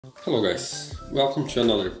Hello guys, welcome to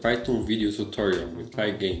another Python video tutorial with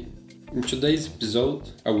Pygame. In today's episode,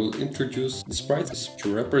 I will introduce the sprites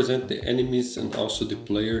to represent the enemies and also the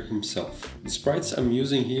player himself. The sprites I'm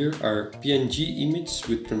using here are PNG images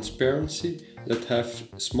with transparency that have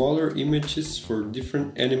smaller images for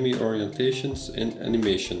different enemy orientations and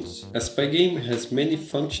animations. As Pygame has many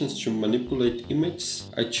functions to manipulate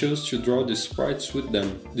images, I chose to draw the sprites with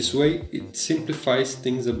them. This way it simplifies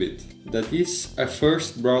things a bit. That is, I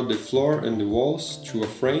first brought the floor and the walls to a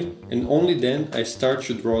frame, and only then I start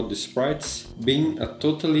to draw the sprites, being a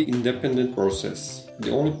totally independent process. The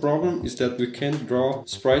only problem is that we can't draw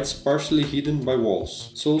sprites partially hidden by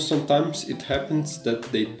walls, so sometimes it happens that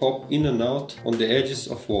they pop in and out on the edges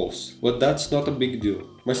of walls, but that's not a big deal.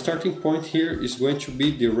 My starting point here is going to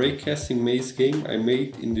be the Raycasting maze game I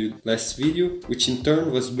made in the last video, which in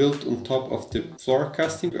turn was built on top of the floor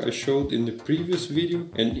casting I showed in the previous video,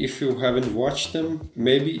 and if you haven't watched them,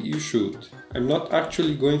 maybe you should. I'm not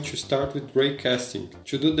actually going to start with Raycasting.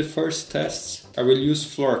 To do the first tests, I will use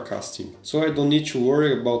floor casting, so I don't need to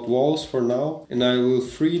worry about walls for now, and I will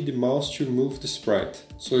free the mouse to move the sprite.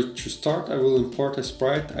 So to start, I will import a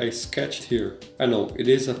sprite I sketched here. I know, it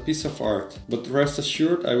is a piece of art, but rest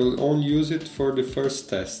assured I will only use it for the first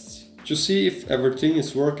tests. To see if everything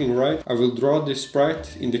is working right, I will draw the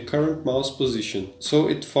sprite in the current mouse position, so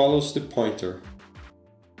it follows the pointer.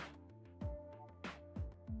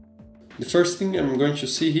 The first thing I'm going to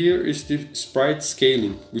see here is the sprite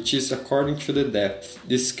scaling, which is according to the depth.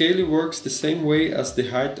 This scaling works the same way as the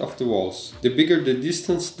height of the walls. The bigger the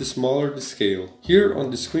distance, the smaller the scale. Here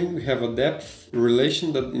on the screen we have a depth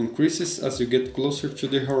relation that increases as you get closer to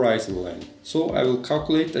the horizon line. So I will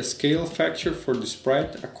calculate a scale factor for the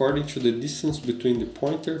sprite according to the distance between the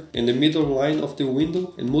pointer and the middle line of the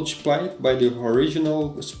window and multiply it by the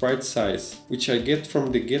original sprite size, which I get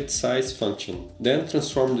from the getSize function. Then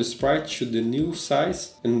transform the sprite to the new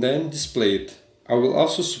size and then display it. I will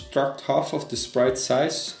also subtract half of the sprite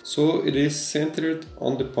size so it is centered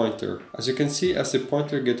on the pointer. As you can see, as the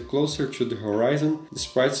pointer gets closer to the horizon, the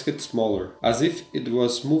sprites get smaller, as if it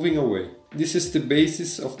was moving away. This is the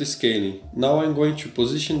basis of the scaling. Now I'm going to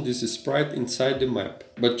position this sprite inside the map.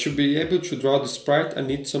 But to be able to draw the sprite, I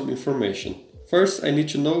need some information. First, I need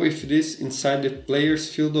to know if it is inside the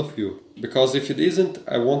player's field of view, because if it isn't,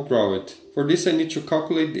 I won't draw it. For this I need to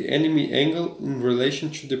calculate the enemy angle in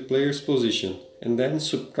relation to the player's position, and then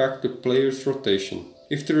subtract the player's rotation.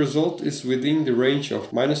 If the result is within the range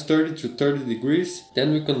of -30 to 30 degrees,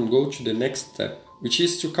 then we can go to the next step, which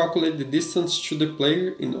is to calculate the distance to the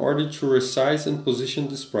player in order to resize and position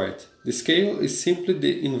the sprite. The scale is simply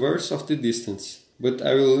the inverse of the distance, but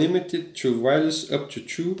I will limit it to values up to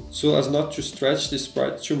 2 so as not to stretch the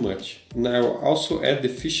sprite too much. And I will also add the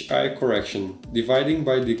fisheye correction, dividing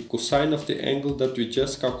by the cosine of the angle that we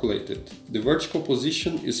just calculated. The vertical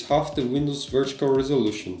position is half the window's vertical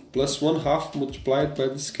resolution, plus 1/2 multiplied by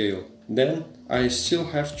the scale. Then I still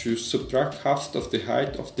have to subtract half of the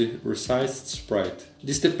height of the resized sprite.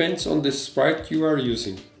 This depends on the sprite you are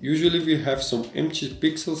using. Usually we have some empty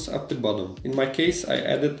pixels at the bottom. In my case I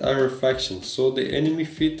added a reflection, so the enemy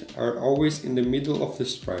feet are always in the middle of the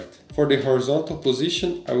sprite. For the horizontal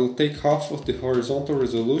position, I will take half of the horizontal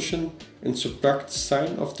resolution and subtract the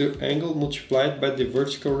sine of the angle multiplied by the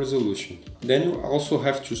vertical resolution. Then you also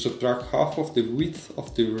have to subtract half of the width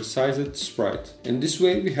of the resized sprite. And this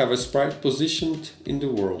way we have a sprite positioned in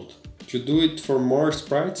the world. To do it for more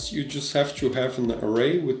sprites, you just have to have an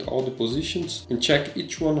array with all the positions and check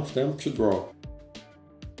each one of them to draw.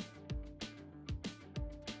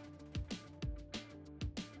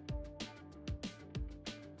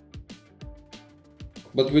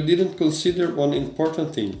 But we didn't consider one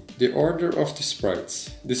important thing, the order of the sprites.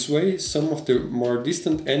 This way, some of the more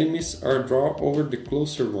distant enemies are drawn over the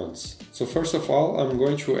closer ones. So first of all, I'm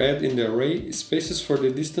going to add in the array spaces for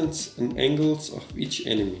the distance and angles of each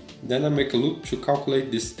enemy. Then I make a loop to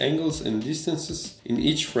calculate these angles and distances in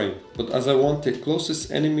each frame. But as I want the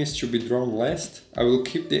closest enemies to be drawn last, I will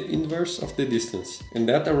keep the inverse of the distance. And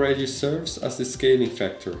that already serves as the scaling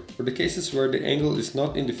factor. For the cases where the angle is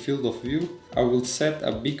not in the field of view, I will set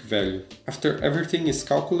a big value. After everything is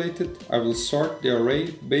calculated, I will sort the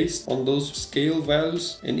array based on those scale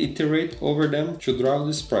values and iterate over them to draw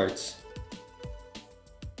the sprites.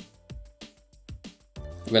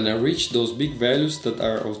 When I reach those big values that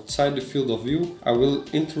are outside the field of view, I will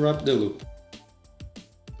interrupt the loop.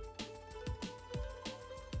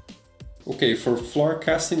 Okay, for floor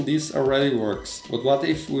casting this already works, but what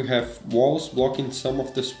if we have walls blocking some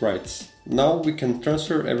of the sprites? Now we can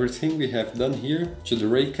transfer everything we have done here to the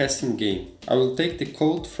Raycasting game. I will take the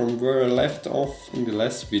code from where I left off in the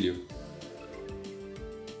last video.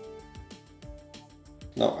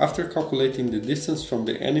 Now after calculating the distance from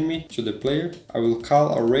the enemy to the player, I will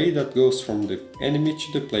call a ray that goes from the enemy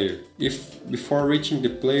to the player. If before reaching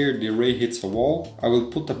the player the ray hits a wall, I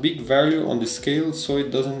will put a big value on the scale so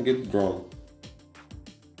it doesn't get drawn.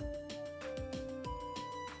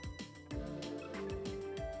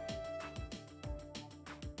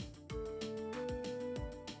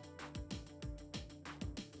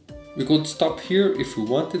 We could stop here if we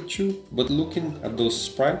wanted to, but looking at those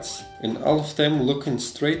sprites and all of them looking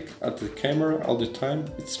straight at the camera all the time,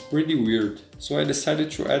 it's pretty weird. So I decided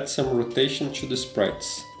to add some rotation to the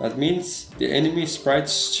sprites. That means the enemy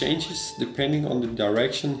sprites changes depending on the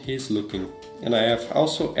direction he is looking. And I have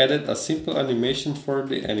also added a simple animation for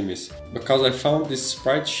the enemies, because I found this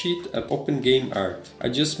sprite sheet at Pygame art. I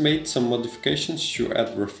just made some modifications to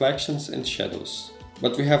add reflections and shadows.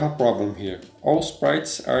 But we have a problem here. All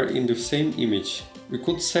sprites are in the same image. We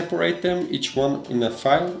could separate them, each one in a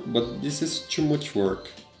file, but this is too much work.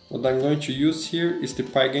 What I'm going to use here is the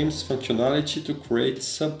Pygame's functionality to create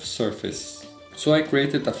subsurface. So I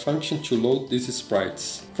created a function to load these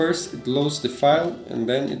sprites. First it loads the file and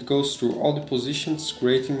then it goes through all the positions,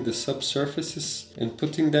 creating the subsurfaces and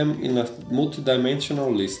putting them in a multi-dimensional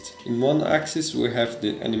list. In one axis we have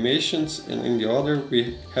the animations and in the other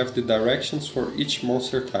we have the directions for each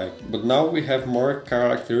monster type. But now we have more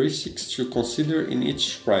characteristics to consider in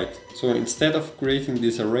each sprite. So instead of creating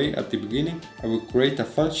this array at the beginning, I will create a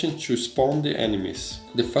function to spawn the enemies.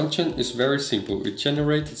 The function is very simple. It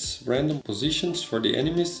generates random positions for the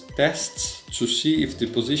enemies, tests to see if the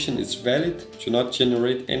position is valid to not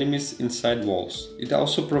generate enemies inside walls. It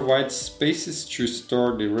also provides spaces to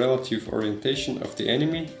store the relative orientation of the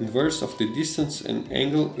enemy, inverse of the distance and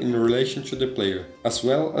angle in relation to the player, as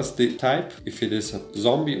well as the type, if it is a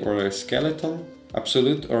zombie or a skeleton,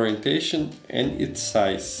 absolute orientation and its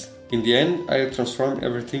size. In the end, I'll transform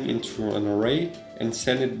everything into an array and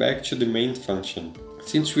send it back to the main function.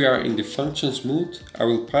 Since we are in the functions mood, I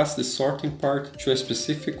will pass the sorting part to a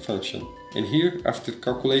specific function. And here, after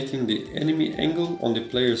calculating the enemy angle on the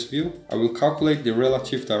player's view, I will calculate the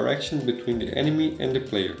relative direction between the enemy and the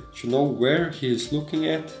player to know where he is looking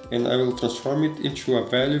at, and I will transform it into a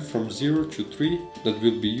value from 0 to 3 that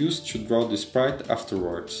will be used to draw the sprite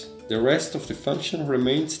afterwards. The rest of the function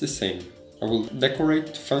remains the same. I will decorate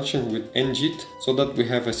the function with ngit so that we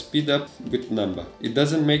have a speed up with number. It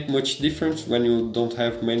doesn't make much difference when you don't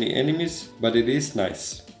have many enemies, but it is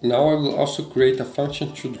nice. Now I will also create a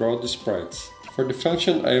function to draw the sprites. For the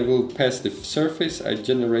function I will pass the surface I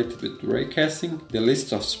generated with Raycasting, the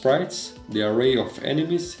list of sprites, the array of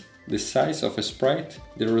enemies, the size of a sprite,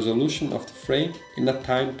 the resolution of the frame, and a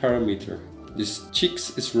time parameter. This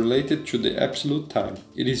chicks is related to the absolute time.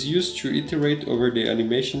 It is used to iterate over the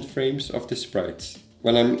animation frames of the sprites.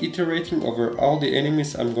 When I'm iterating over all the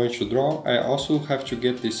enemies I'm going to draw, I also have to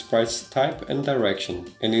get the sprite's type and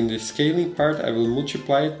direction. And in the scaling part I will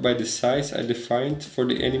multiply it by the size I defined for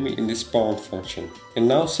the enemy in the spawn function. And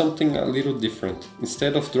now something a little different.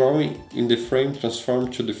 Instead of drawing in the frame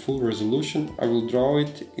transformed to the full resolution, I will draw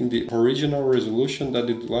it in the original resolution that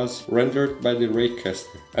it was rendered by the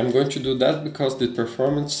Raycaster. I'm going to do that because the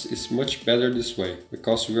performance is much better this way,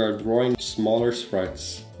 because we are drawing smaller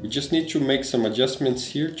sprites. We just need to make some adjustments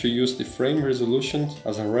here to use the frame resolution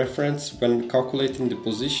as a reference when calculating the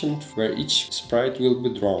position where each sprite will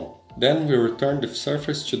be drawn. Then we return the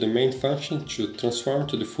surface to the main function to transform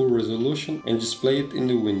to the full resolution and display it in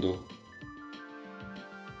the window.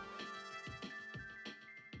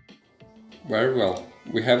 Very well,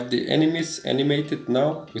 we have the enemies animated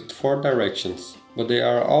now with 4 directions, but they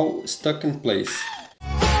are all stuck in place.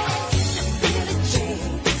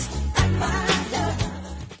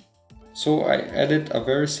 So I added a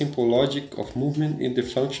very simple logic of movement in the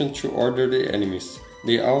function to order the enemies.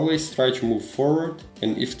 They always try to move forward,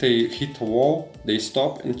 and if they hit a wall, they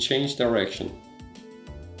stop and change direction.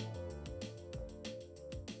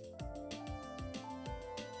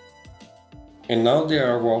 And now they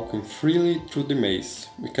are walking freely through the maze.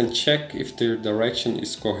 We can check if their direction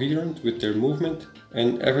is coherent with their movement,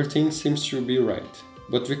 and everything seems to be right.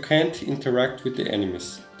 But we can't interact with the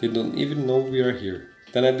enemies. They don't even know we are here.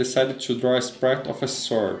 Then I decided to draw a sprite of a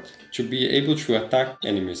sword to be able to attack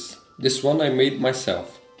enemies. This one I made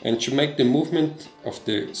myself. And to make the movement of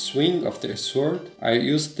the swing of the sword, I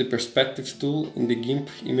used the perspective tool in the GIMP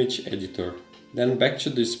image editor. Then back to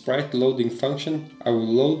the sprite loading function, I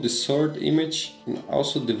will load the sword image and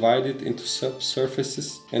also divide it into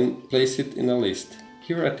subsurfaces and place it in a list.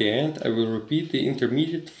 Here at the end I will repeat the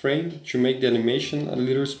intermediate frame to make the animation a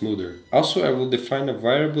little smoother. Also I will define a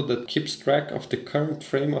variable that keeps track of the current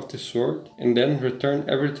frame of the sword and then return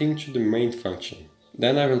everything to the main function.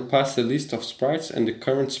 Then I will pass the list of sprites and the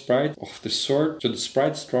current sprite of the sword to the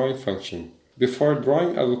sprites drawing function. Before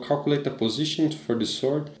drawing, I will calculate a position for the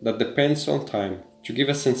sword that depends on time, to give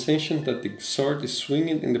a sensation that the sword is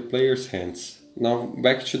swinging in the player's hands. Now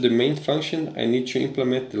back to the main function, I need to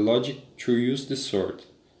implement the logic to use the sword.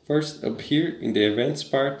 First, up here in the events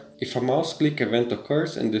part, if a mouse click event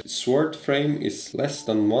occurs and the sword frame is less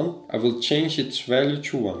than 1, I will change its value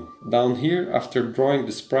to 1. Down here, after drawing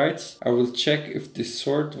the sprites, I will check if the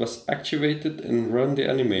sword was activated and run the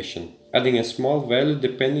animation, adding a small value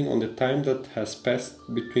depending on the time that has passed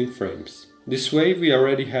between frames. This way we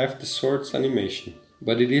already have the sword's animation,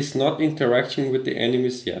 but it is not interacting with the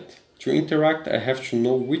enemies yet. To interact, I have to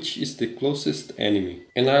know which is the closest enemy.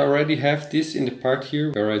 And I already have this in the part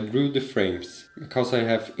here where I drew the frames, because I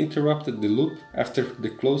have interrupted the loop after the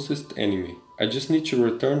closest enemy. I just need to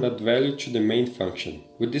return that value to the main function.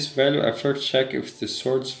 With this value I first check if the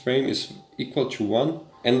sword's frame is equal to 1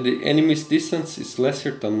 and the enemy's distance is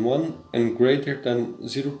lesser than 1 and greater than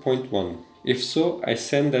 0.1. If so, I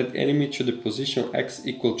send that enemy to the position x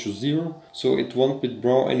equal to 0, so it won't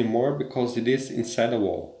withdraw anymore because it is inside a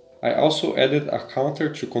wall. I also added a counter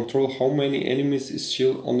to control how many enemies is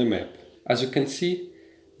still on the map. As you can see,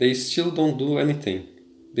 they still don't do anything.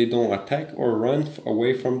 They don't attack or run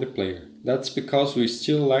away from the player. That's because we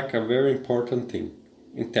still lack a very important thing: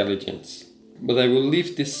 intelligence. But I will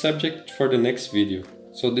leave this subject for the next video,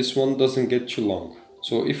 so this one doesn't get too long.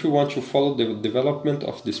 So if you want to follow the development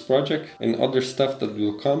of this project and other stuff that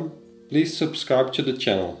will come, please subscribe to the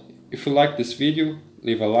channel. If you like this video,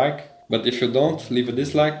 leave a like. But if you don't, leave a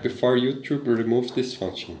dislike before YouTube removes this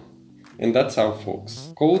function. And that's all,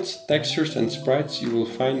 folks. Codes, textures and sprites you will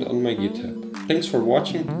find on my GitHub. Thanks for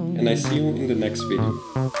watching, and I see you in the next video.